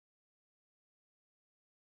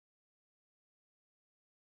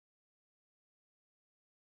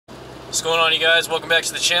What's going on, you guys? Welcome back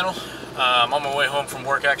to the channel. I'm on my way home from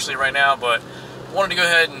work actually right now, but wanted to go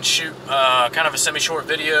ahead and shoot kind of a semi-short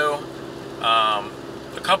video.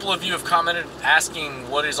 A couple of you have commented asking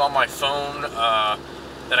what is on my phone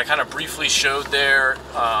that I kind of briefly showed there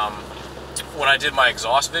when I did my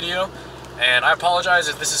exhaust video. And I apologize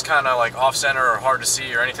if this is kind of like off-center or hard to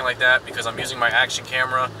see or anything like that, because I'm using my action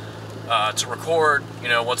camera to record,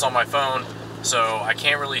 what's on my phone. So I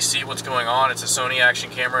can't really see what's going on. It's a Sony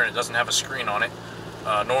action camera and it doesn't have a screen on it.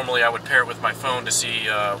 Normally I would pair it with my phone to see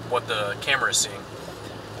what the camera is seeing.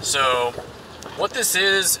 So what this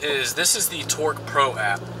is this is the Torque Pro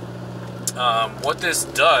app. What this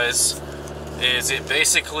does is it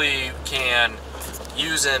basically can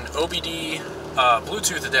use an OBD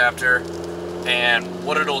Bluetooth adapter, and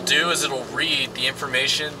what it'll do is it'll read the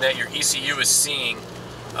information that your ECU is seeing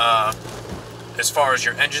as far as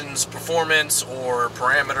your engine's performance or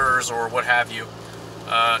parameters or what have you.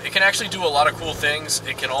 It can actually do a lot of cool things.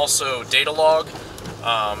 It can also data log.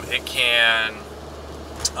 It can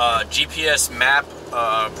GPS map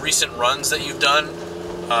recent runs that you've done.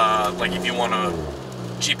 Like if you want to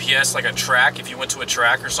GPS like a track, if you went to a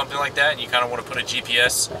track or something like that and you kind of want to put a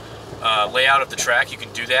GPS layout of the track, you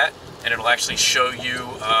can do that, and it'll actually show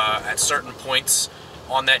you at certain points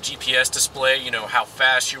on that GPS display, how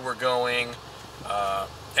fast you were going,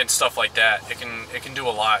 and stuff like that. It can do a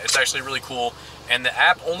lot. It's actually really cool, and the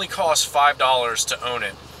app only costs $5 to own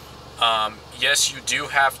it. Yes, you do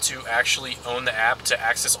have to actually own the app to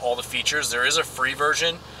access all the features. There is a free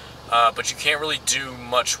version, but you can't really do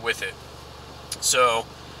much with it. So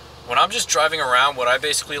when I'm just driving around, what I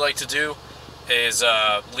basically like to do is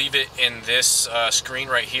leave it in this screen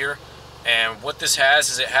right here. And what this has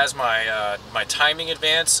is it has my my timing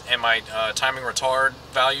advance and my timing retard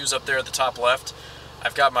values up there at the top left.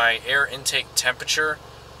 I've got my air intake temperature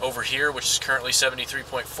over here, which is currently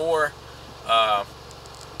 73.4.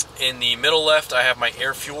 In the middle left, I have my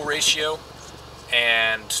air-fuel ratio,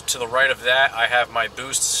 and to the right of that, I have my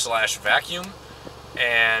boost/vacuum.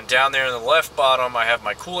 And down there in the left bottom, I have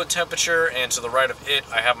my coolant temperature, and to the right of it,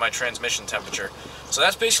 I have my transmission temperature. So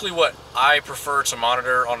that's basically what I prefer to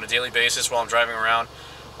monitor on a daily basis while I'm driving around.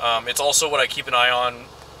 It's also what I keep an eye on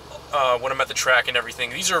when I'm at the track and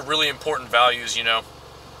everything. These are really important values, You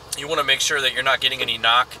want to make sure that you're not getting any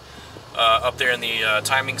knock up there in the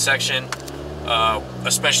timing section,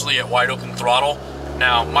 especially at wide open throttle.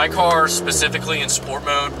 Now, my car, specifically in sport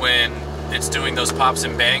mode, when it's doing those pops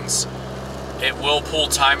and bangs, it will pull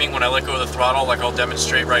timing when I let go of the throttle, like I'll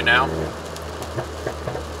demonstrate right now.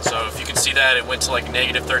 So if you can see that, it went to like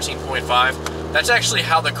negative 13.5. That's actually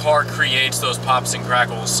how the car creates those pops and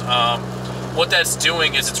crackles. What that's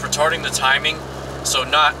doing is it's retarding the timing, so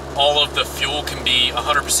not all of the fuel can be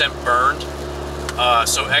 100% burned.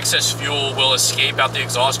 So excess fuel will escape out the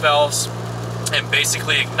exhaust valves and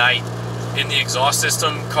basically ignite in the exhaust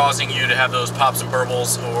system, causing you to have those pops and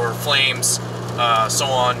burbles or flames, so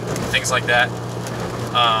on, things like that.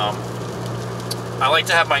 I like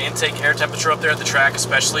to have my intake air temperature up there at the track,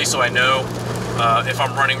 especially so I know if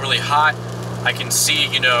I'm running really hot, I can see,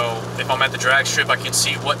 if I'm at the drag strip, I can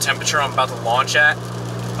see what temperature I'm about to launch at.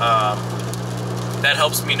 That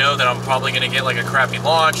helps me know that I'm probably going to get like a crappy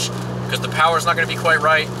launch because the power's not going to be quite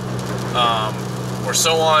right, or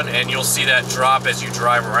so on, and you'll see that drop as you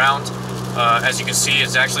drive around. As you can see,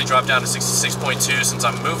 it's actually dropped down to 66.2 since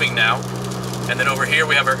I'm moving now. And then over here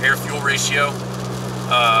we have our air-fuel ratio.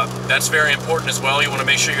 That's very important as well. You want to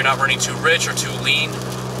make sure you're not running too rich or too lean.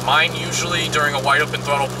 Mine usually during a wide open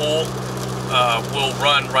throttle pull will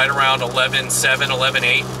run right around 11.7,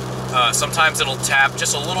 11.8. Sometimes it'll tap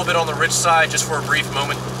just a little bit on the rich side just for a brief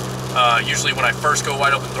moment, usually when I first go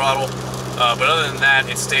wide open throttle. But other than that,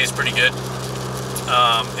 it stays pretty good.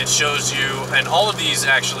 It shows you, and all of these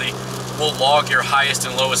actually will log your highest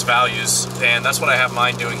and lowest values, and that's what I have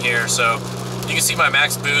mine doing here. So you can see my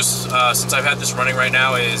max boost, since I've had this running right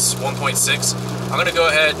now, is 1.6. I'm going to go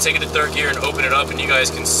ahead, take it to third gear, and open it up, and you guys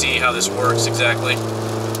can see how this works exactly.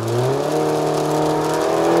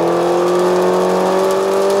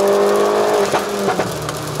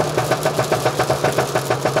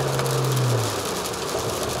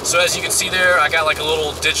 So as you can see there, I got like a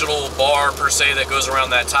little digital bar per se that goes around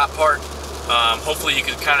that top part. Hopefully you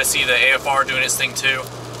can kind of see the AFR doing its thing too.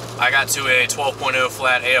 I got to a 12.0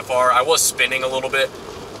 flat AFR. I was spinning a little bit,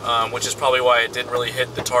 which is probably why it didn't really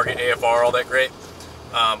hit the target AFR all that great.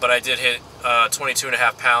 But I did hit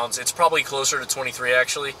 22.5 pounds. It's probably closer to 23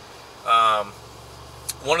 actually.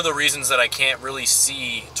 One of the reasons that I can't really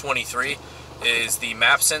see 23 is the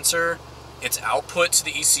map sensor. Its output to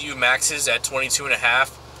the ECU maxes at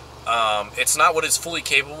 22.5. It's not what it's fully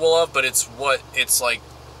capable of, but it's what it's like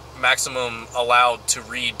maximum allowed to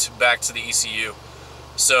read back to the ECU.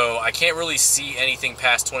 So I can't really see anything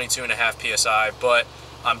past 22.5 psi, but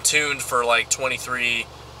I'm tuned for like 23,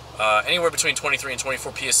 anywhere between 23 and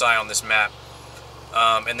 24 psi on this map.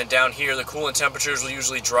 And then down here, the coolant temperatures will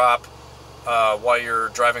usually drop while you're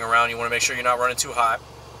driving around. You want to make sure you're not running too hot.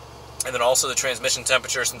 And then also the transmission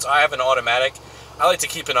temperature. Since I have an automatic, I like to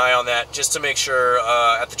keep an eye on that just to make sure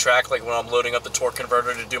at the track, like when I'm loading up the torque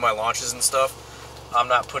converter to do my launches and stuff, I'm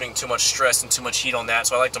not putting too much stress and too much heat on that.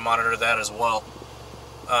 So I like to monitor that as well.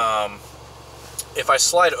 If I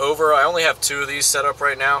slide over, I only have 2 of these set up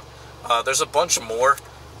right now. There's a bunch more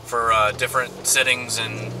for different settings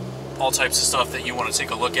and all types of stuff that you want to take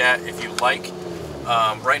a look at if you like.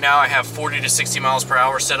 Right now I have 40 to 60 miles per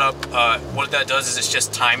hour set up. What that does is it's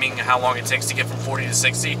just timing how long it takes to get from 40 to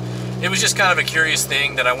 60. It was just kind of a curious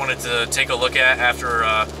thing that I wanted to take a look at after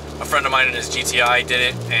a friend of mine in his GTI did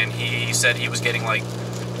it, and he said he was getting like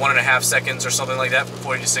 1.5 seconds or something like that from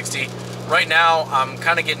 40 to 60. Right now I'm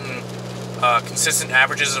kind of getting consistent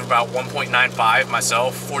averages of about 1.95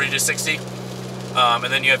 myself, 40 to 60.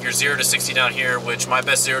 And then you have your 0 to 60 down here, which my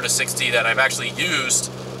best 0 to 60 that I've actually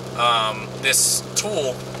used this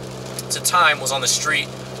tool to time was on the street,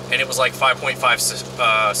 and it was like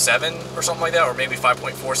 5.57 or something like that, or maybe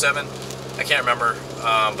 5.47. I can't remember,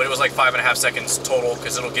 but it was like 5.5 seconds total,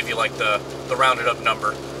 because it'll give you like the rounded up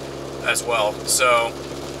number as well. So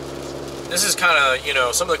this is kind of, you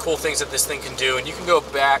know, some of the cool things that this thing can do. And you can go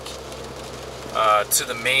back to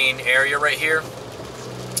the main area right here,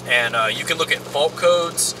 and you can look at fault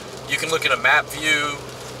codes, you can look at a map view,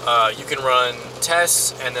 you can run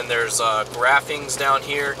tests, and then there's graphings down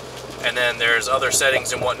here, and then there's other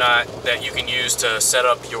settings and whatnot that you can use to set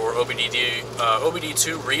up your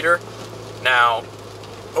OBD2 reader. Now,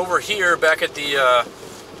 over here, back at the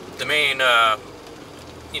main,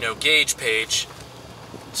 you know, gauge page,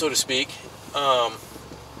 so to speak,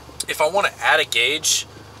 if I want to add a gauge,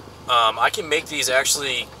 I can make these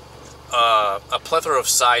actually a plethora of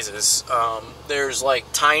sizes. There's like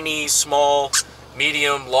tiny, small,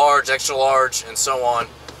 medium, large, extra large, and so on.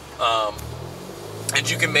 And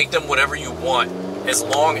you can make them whatever you want, as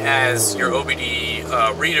long as your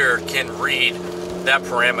OBD reader can read that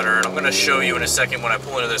parameter. And I'm going to show you in a second when I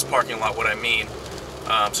pull into this parking lot what I mean.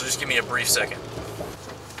 So just give me a brief second.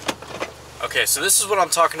 Okay, so this is what I'm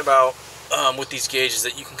talking about with these gauges,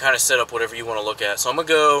 that you can kind of set up whatever you want to look at. So I'm going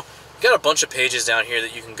to go, you got a bunch of pages down here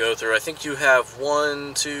that you can go through. I think you have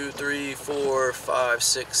 1, 2, 3, 4, 5,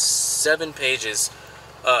 6, 7 pages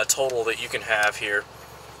total that you can have here.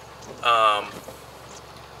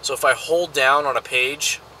 So if I hold down on a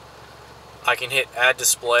page, I can hit add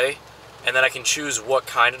display, and then I can choose what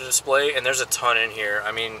kind of display, and there's a ton in here.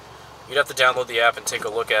 I mean, you'd have to download the app and take a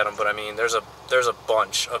look at them, but I mean, there's a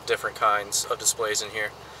bunch of different kinds of displays in here.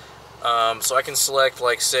 So I can select,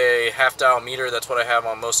 like, say, half dial meter. That's what I have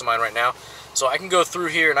on most of mine right now. So I can go through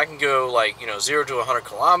here and I can go, like, you know, 0 to 100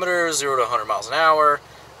 kilometers, 0 to 100 miles an hour,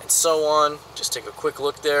 and so on. Just take a quick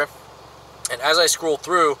look there. And as I scroll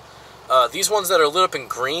through, these ones that are lit up in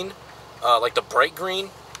green, like the bright green,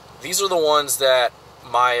 these are the ones that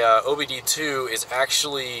my OBD2 is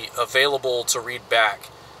actually available to read back.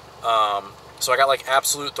 So I got like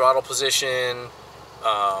absolute throttle position,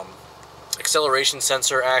 acceleration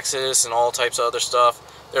sensor axis, and all types of other stuff.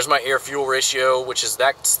 There's my air-fuel ratio,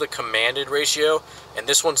 that's the commanded ratio, and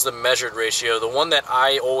this one's the measured ratio. The one that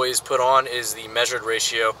I always put on is the measured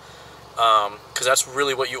ratio, because that's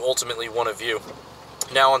really what you ultimately want to view.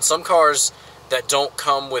 Now, on some cars that don't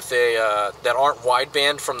come with a, that aren't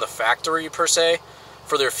wideband from the factory per se,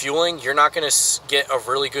 for their fueling, you're not going to get a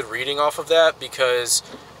really good reading off of that, because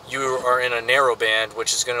you are in a narrow band,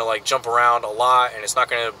 which is going to like jump around a lot, and it's not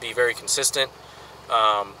going to be very consistent.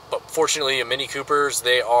 But fortunately, in Mini Coopers,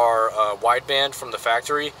 they are wideband from the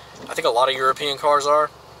factory. I think a lot of European cars are,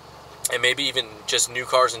 and maybe even just new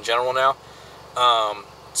cars in general now.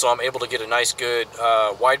 So I'm able to get a nice, good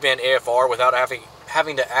wideband AFR without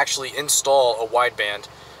having to actually install a wideband,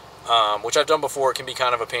 which I've done before. It can be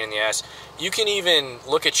kind of a pain in the ass. You can even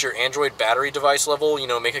look at your Android battery device level, you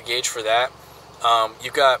know, make a gauge for that.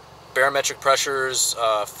 You've got barometric pressures,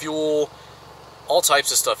 fuel, all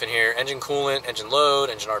types of stuff in here. Engine coolant, engine load,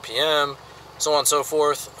 engine RPM, so on and so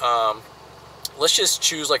forth. Let's just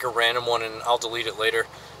choose like a random one, and I'll delete it later.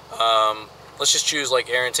 Let's just choose like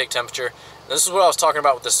air intake temperature. This is what I was talking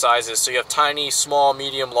about with the sizes. So you have tiny, small,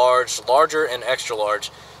 medium, large, larger, and extra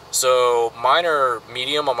large. So mine are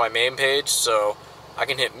medium on my main page, so I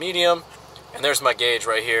can hit medium, and there's my gauge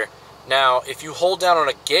right here. Now, if you hold down on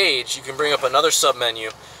a gauge, you can bring up another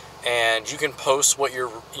submenu, and you can post what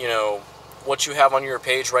your, you know, what you have on your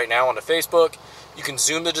page right now onto Facebook. You can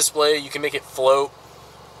zoom the display, you can make it float.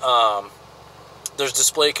 There's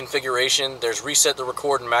display configuration, there's reset the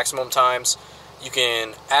record and maximum times. You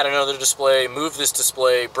can add another display, move this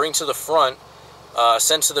display, bring to the front,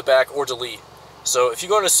 send to the back, or delete. So if you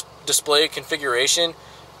go into display configuration,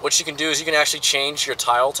 what you can do is you can actually change your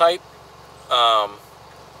tile type. Oh,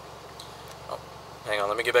 hang on,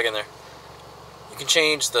 let me get back in there. You can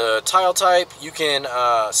change the tile type, you can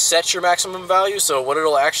set your maximum value. So what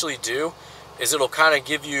it'll actually do is it'll kind of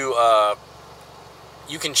give you,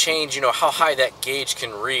 you can change, you know, how high that gauge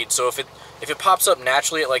can read. So if it pops up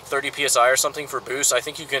naturally at like 30 psi or something for boost, I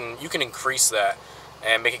think you can increase that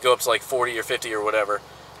and make it go up to like 40 or 50 or whatever.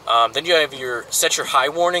 Then you have set your high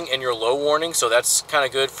warning and your low warning, so that's kind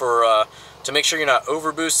of good for to make sure you're not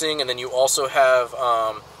over boosting. And then you also have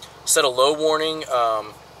set a low warning,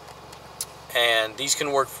 and these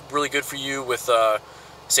can work really good for you with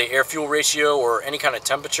say air-fuel ratio or any kind of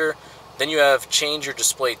temperature. Then you have change your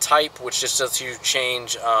display type, which just lets you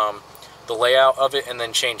change the layout of it and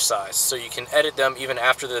then change size. So you can edit them even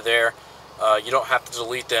after they're there. You don't have to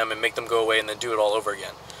delete them and make them go away and then do it all over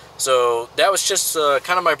again. So that was just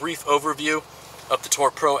kind of my brief overview of the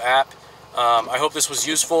Torque Pro app. I hope this was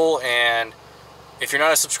useful, and if you're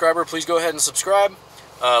not a subscriber, please go ahead and subscribe.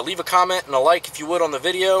 Leave a comment and a like if you would on the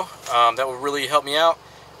video. That would really help me out.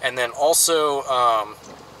 And then also,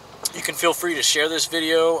 you can feel free to share this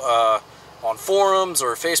video on forums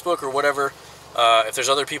or Facebook or whatever. If there's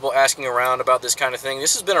other people asking around about this kind of thing.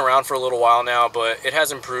 This has been around for a little while now, but it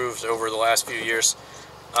has improved over the last few years.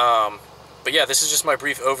 But yeah, this is just my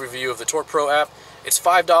brief overview of the Torque Pro app. It's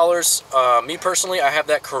 $5. Me personally, I have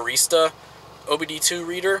that Carista OBD2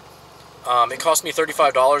 reader. It cost me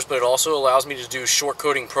 $35, but it also allows me to do short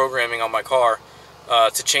coding programming on my car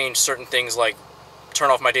to change certain things like turn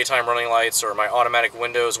off my daytime running lights or my automatic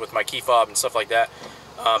windows with my key fob and stuff like that.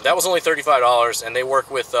 That was only $35, and they work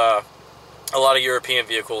with a lot of European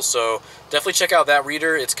vehicles, so definitely check out that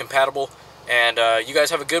reader. It's compatible, and you guys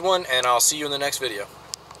have a good one, and I'll see you in the next video.